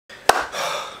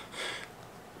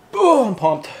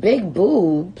pumped. Big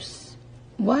boobs?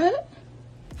 What?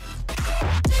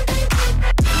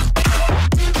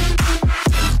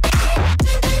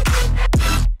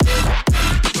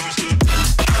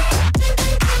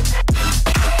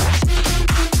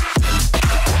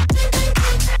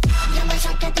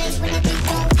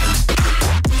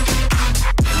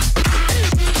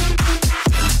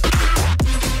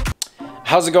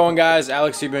 How's it going, guys?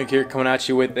 Alex Eubank here, coming at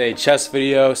you with a chest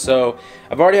video. So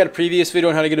I've already had a previous video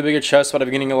on how to get a bigger chest, but I've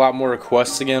been getting a lot more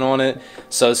requests again on it.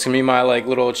 So it's gonna be my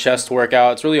little chest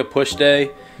workout. It's really a push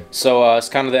day, so it's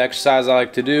kind of the exercise I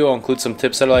like to do. I'll include some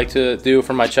tips that I like to do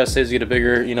for my chest days to get a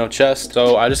bigger, chest.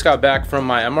 So I just got back from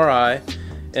my MRI,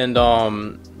 and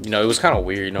it was kind of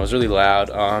weird. It was really loud.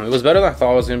 It was better than I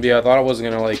thought it was gonna be. I thought I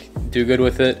wasn't gonna do good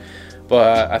with it.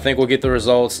 But I think we'll get the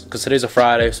results, because today's a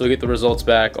Friday, so we'll get the results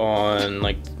back on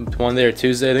Monday or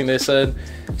Tuesday, I think they said.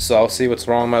 So I'll see what's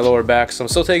wrong with my lower back. So I'm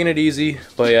still taking it easy,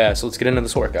 but yeah, so let's get into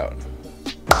this workout.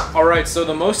 Alright, so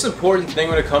the most important thing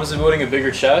when it comes to building a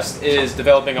bigger chest is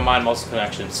developing a mind-muscle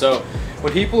connection. So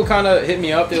when people kind of hit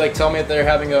me up, they tell me that they're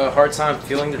having a hard time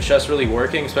feeling their chest really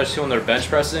working, especially when they're bench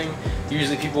pressing.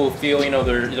 Usually people feel,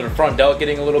 their front delt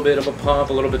getting a little bit of a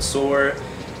pump, a little bit sore.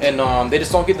 And they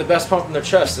just don't get the best pump from their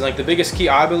chest. And the biggest key,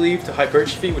 I believe, to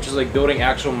hypertrophy, which is building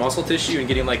actual muscle tissue and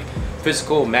getting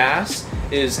physical mass,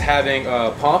 is having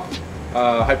pump,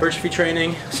 hypertrophy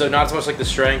training. So not so much the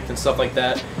strength and stuff like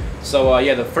that. So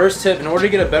yeah, the first tip, in order to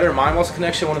get a better mind-muscle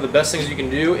connection, one of the best things you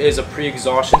can do is a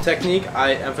pre-exhaustion technique.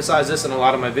 I emphasize this in a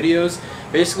lot of my videos.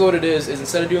 Basically what it is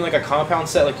instead of doing a compound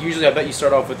set, usually I bet you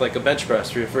start off with a bench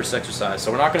press for your first exercise.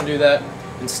 So we're not going to do that.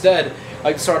 Instead, I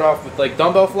like to start off with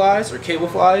dumbbell flies or cable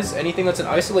flies, anything that's an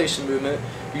isolation movement,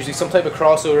 usually some type of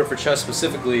crossover for chest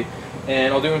specifically.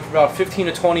 And I'll do them for about 15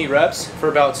 to 20 reps for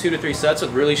about 2 to 3 sets with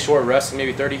really short rests,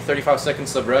 maybe 30-35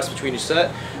 seconds of rest between each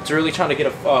set, to really try to get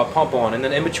a pump on. And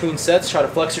then in between sets, try to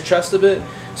flex your chest a bit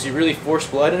so you really force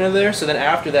blood into there. So then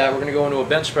after that, we're going to go into a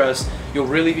bench press. You'll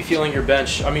really be feeling your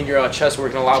chest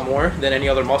working a lot more than any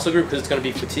other muscle group, because it's going to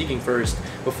be fatiguing first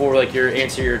before your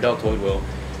anterior deltoid will.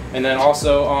 And then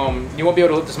also, you won't be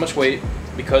able to lift as much weight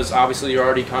because obviously you're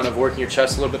already kind of working your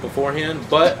chest a little bit beforehand.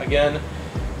 But again,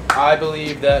 I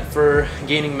believe that for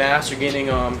gaining mass or gaining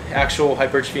actual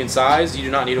hypertrophy and size, you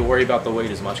do not need to worry about the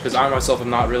weight as much, because I myself am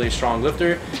not really a strong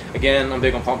lifter. Again, I'm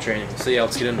big on pump training. So yeah,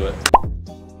 let's get into it.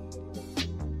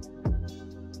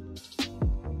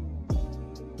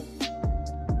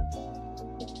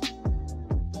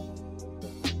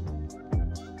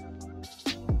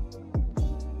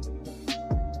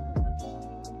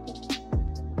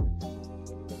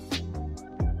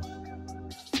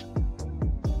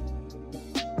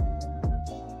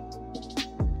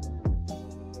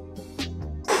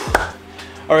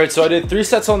 Alright, so I did 3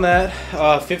 sets on that,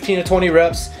 15 to 20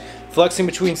 reps, flexing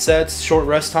between sets, short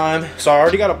rest time. So I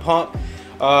already got a pump.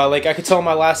 I could tell in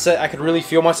my last set, I could really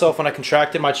feel myself when I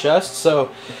contracted my chest.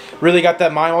 So really got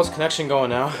that mind-muscle connection going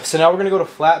now. So now we're going to go to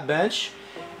flat bench.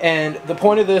 And the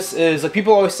point of this is,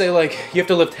 people always say, you have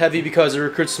to lift heavy because it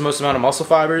recruits the most amount of muscle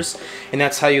fibers. And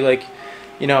that's how you,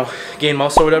 gain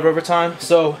muscle or whatever over time.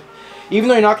 So even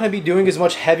though you're not going to be doing as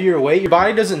much heavier weight, your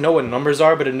body doesn't know what numbers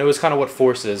are, but it knows kind of what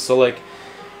force is. So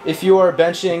if you are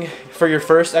benching for your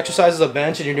first exercise as a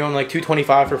bench and you're doing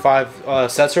 225 for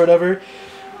 5 sets or whatever,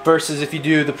 versus if you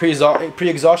do the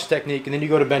pre-exhaustion technique and then you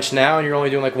go to bench now and you're only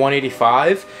doing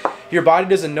 185, your body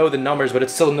doesn't know the numbers, but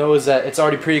it still knows that it's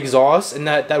already pre-exhaust, and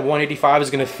that 185 is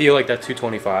going to feel like that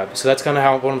 225. So that's kind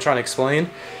of what I'm trying to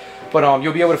explain. But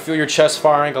you'll be able to feel your chest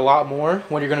firing a lot more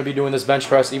when you're going to be doing this bench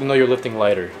press, even though you're lifting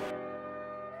lighter.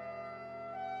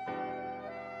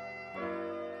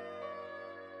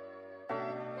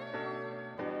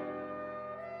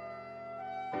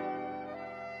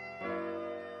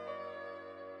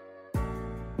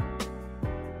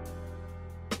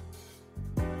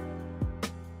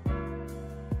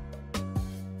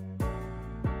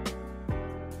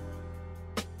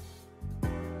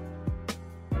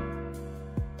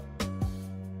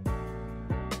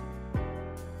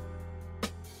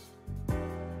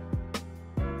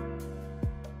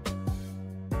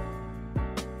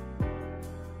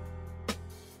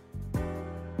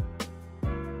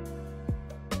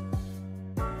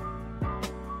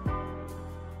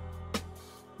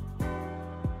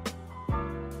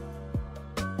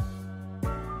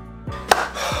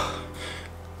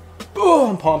 Oh,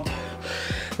 I'm pumped.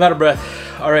 I'm out of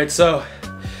breath. Alright, so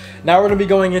now we're going to be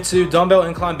going into dumbbell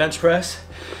incline bench press.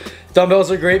 Dumbbells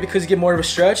are great because you get more of a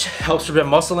stretch, helps prevent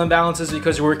muscle imbalances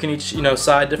because you're working each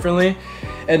side differently.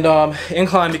 And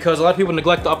incline because a lot of people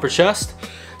neglect the upper chest.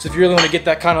 So if you really want to get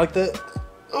that kind of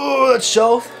that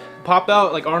shelf pop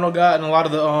out like Arnold got, and a lot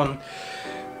of the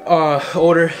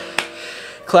older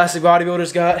classic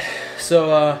bodybuilders got.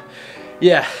 So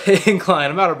yeah,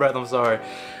 incline. I'm out of breath, I'm sorry.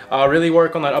 Really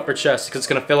work on that upper chest because it's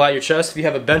going to fill out your chest. If you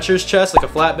have a bencher's chest, like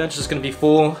a flat bench, it's going to be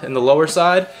full in the lower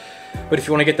side. But if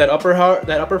you want to get that upper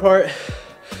part,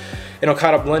 it'll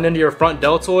kind of blend into your front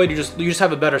deltoid. You just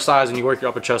have a better size and you work your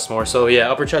upper chest more. So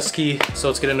yeah, upper chest key. So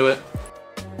let's get into it.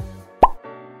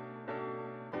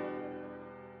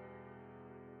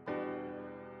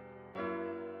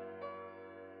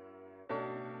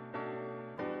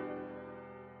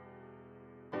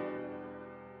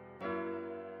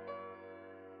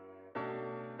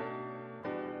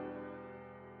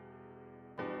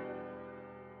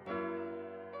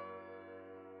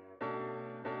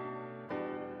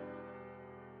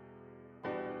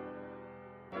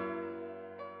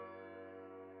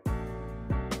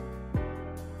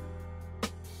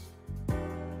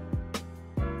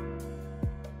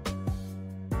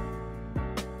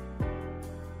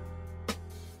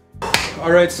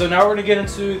 Alright, so now we're gonna get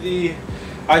into the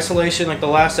isolation, like the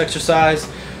last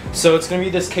exercise. So it's gonna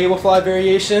be this cable fly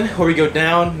variation where we go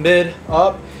down, mid,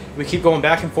 up. We keep going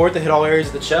back and forth to hit all areas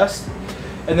of the chest.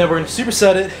 And then we're gonna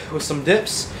superset it with some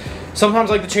dips. Sometimes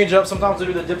I like to change it up. Sometimes I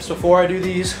do the dips before I do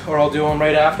these, or I'll do them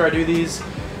right after I do these.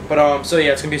 But so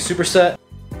yeah, it's gonna be a superset.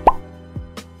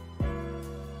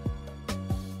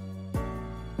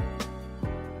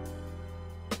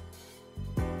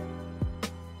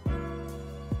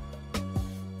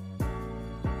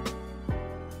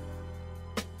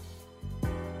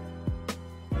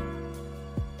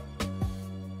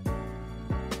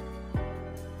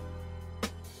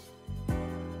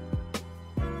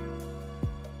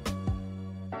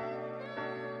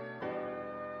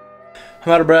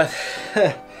 I'm out of breath.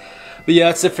 But yeah,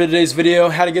 that's it for today's video.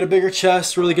 How to get a bigger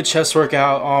chest, really good chest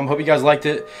workout. Hope you guys liked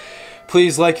it.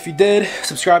 Please like if you did,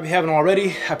 subscribe if you haven't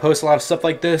already. I post a lot of stuff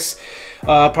like this.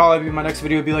 Probably my next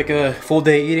video would be like a full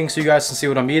day eating so you guys can see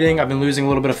what I'm eating. I've been losing a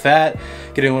little bit of fat,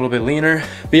 getting a little bit leaner.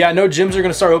 But yeah, I know gyms are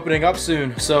gonna start opening up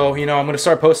soon. So, you know, I'm gonna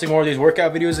start posting more of these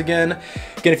workout videos again.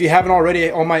 Again, if you haven't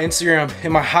already, on my Instagram,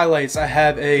 in my highlights, I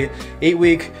have a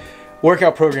 8-week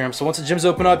workout program. So once the gyms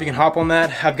open up, you can hop on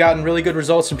that. I've gotten really good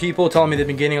results from people telling me they've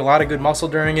been gaining a lot of good muscle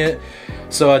during it.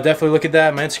 So definitely look at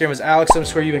that. My Instagram is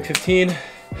Alex_Eubank15.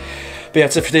 But yeah,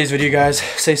 that's it for today's video, guys.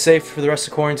 Stay safe for the rest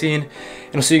of quarantine,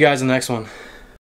 and I'll see you guys in the next one.